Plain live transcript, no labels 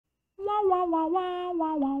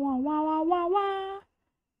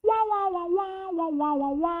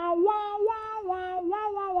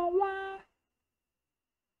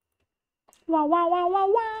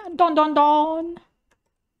Don don don.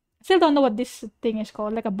 Still don't know what this thing is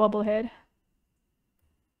called, like a bubble head.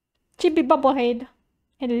 Chibi bubble head.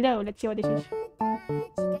 Hello, let's see what this is.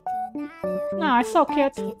 Ah, it's so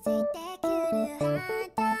cute.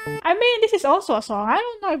 I mean, this is also a song. I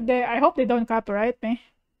don't know if they... I hope they don't copyright me.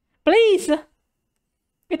 Please!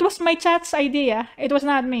 It was my chat's idea. It was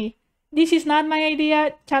not me. This is not my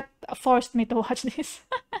idea. Chat forced me to watch this.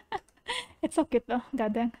 It's so cute though.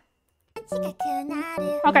 Goddamn.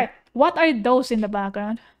 Okay, what are those in the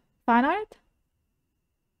background? Fan art?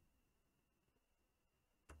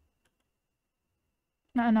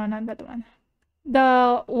 No, not that one.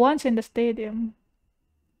 The ones in the stadium.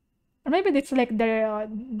 Or maybe it's like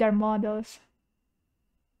their models.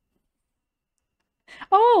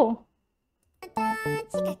 Oh!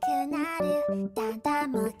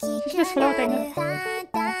 She's just floating.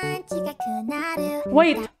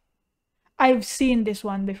 Wait! I've seen this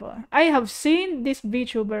one before. I have seen this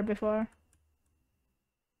VTuber before.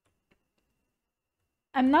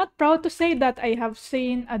 I'm not proud to say that I have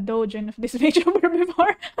seen a doujin of this VTuber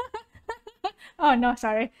before. Oh no,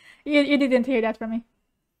 sorry. You didn't hear that from me.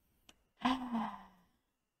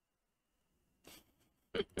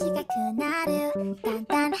 So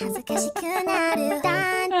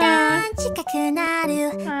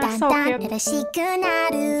cute.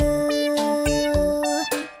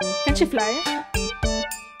 Can she fly?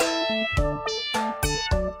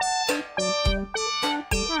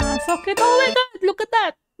 So cute. Oh my god, look at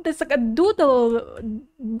that! There's like a doodle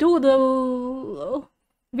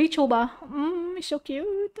VTuber. It's so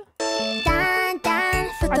cute.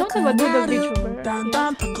 I don't have a doodle VTuber.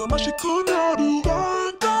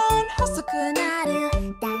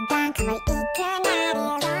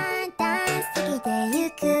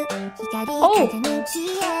 Oh!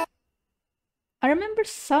 I remember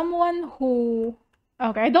someone who...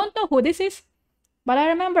 Okay, I don't know who this is, but I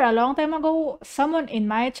remember a long time ago, someone in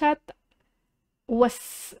my chat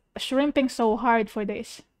was shrimping so hard for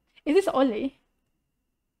this. Is this Ollie?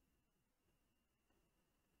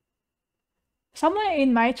 Someone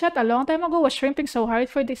in my chat a long time ago was shrimping so hard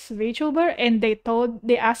for this VTuber, and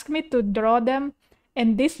they asked me to draw them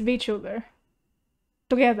and this VTuber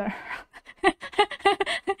together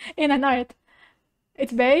in an art.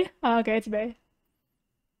 It's Bay? Oh, okay, it's Bay.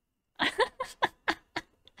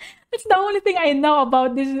 That's the only thing I know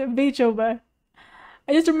about this VTuber.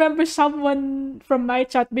 I just remember someone from my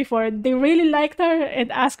chat before, they really liked her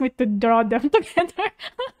and asked me to draw them together.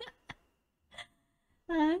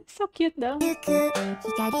 So cute though.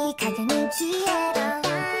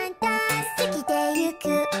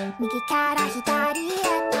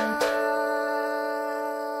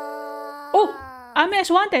 Oh! Ame is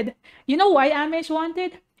wanted! You know why Ame is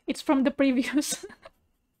wanted? It's from the previous...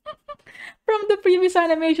 from the previous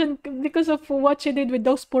animation, because of what she did with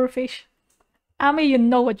those poor fish. Ame, you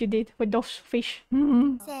know what you did with those fish.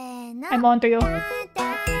 I'm on to you.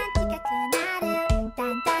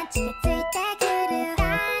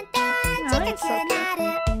 Nice, okay.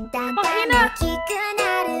 Oh, Ina!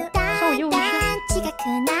 So huge.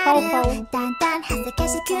 How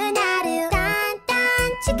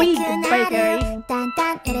big bakery.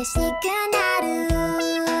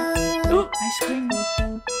 Oh, ice cream.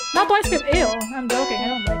 Not ice cream, ew. I'm joking, I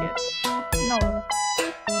don't like it. No.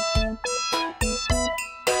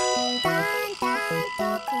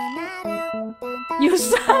 You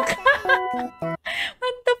suck!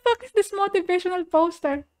 What the fuck is this motivational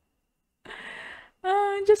poster?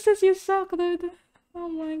 It just says you suck, dude. Oh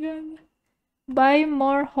my god. Buy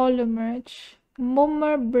more holo merch.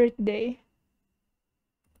 Mummer birthday.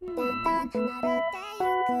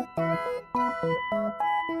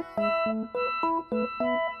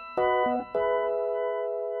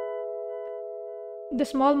 The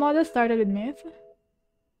small model started with myth.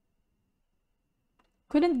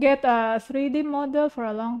 Couldn't get a 3D model for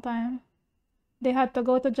a long time. They had to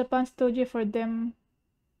go to Japan studio for them.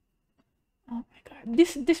 Oh my god,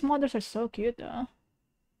 these models are so cute though.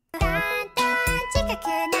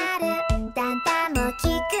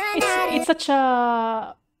 It's such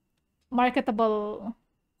a marketable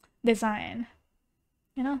design.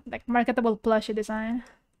 You know, like marketable plushie design.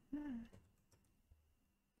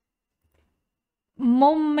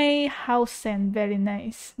 Mumei Hausen, very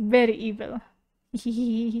nice. Very evil.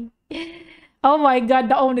 Oh my god,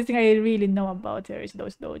 the only thing I really know about her is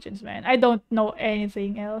those doujins, man. I don't know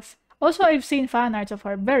anything else. Also, I've seen fan arts of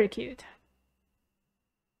her. Very cute.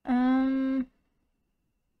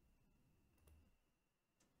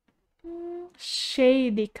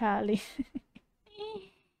 Shady Kali.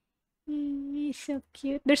 So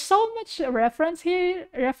cute. There's so much references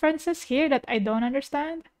here that I don't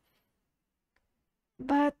understand.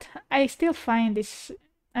 But I still find this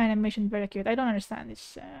animation very cute. I don't understand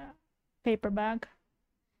this paper bag.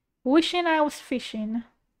 Wishing I was fishing.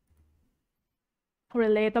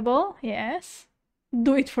 Relatable, yes.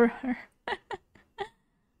 Do it for her.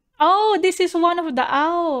 Oh, this is one of the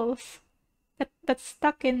owls that's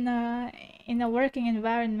stuck in a working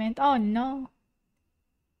environment. Oh no.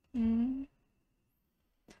 Mm.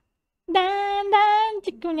 Dan dan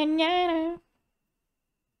chikunyanyana.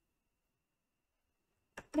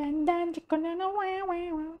 Dan dan chikunyana wow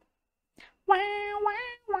wow wow wow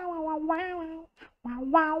wow wow wow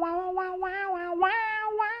wow wow wow wow wow wow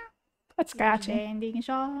wow. Let's catch it. Ending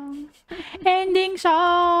song. Ending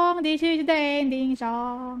song. This is the ending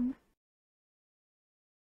song.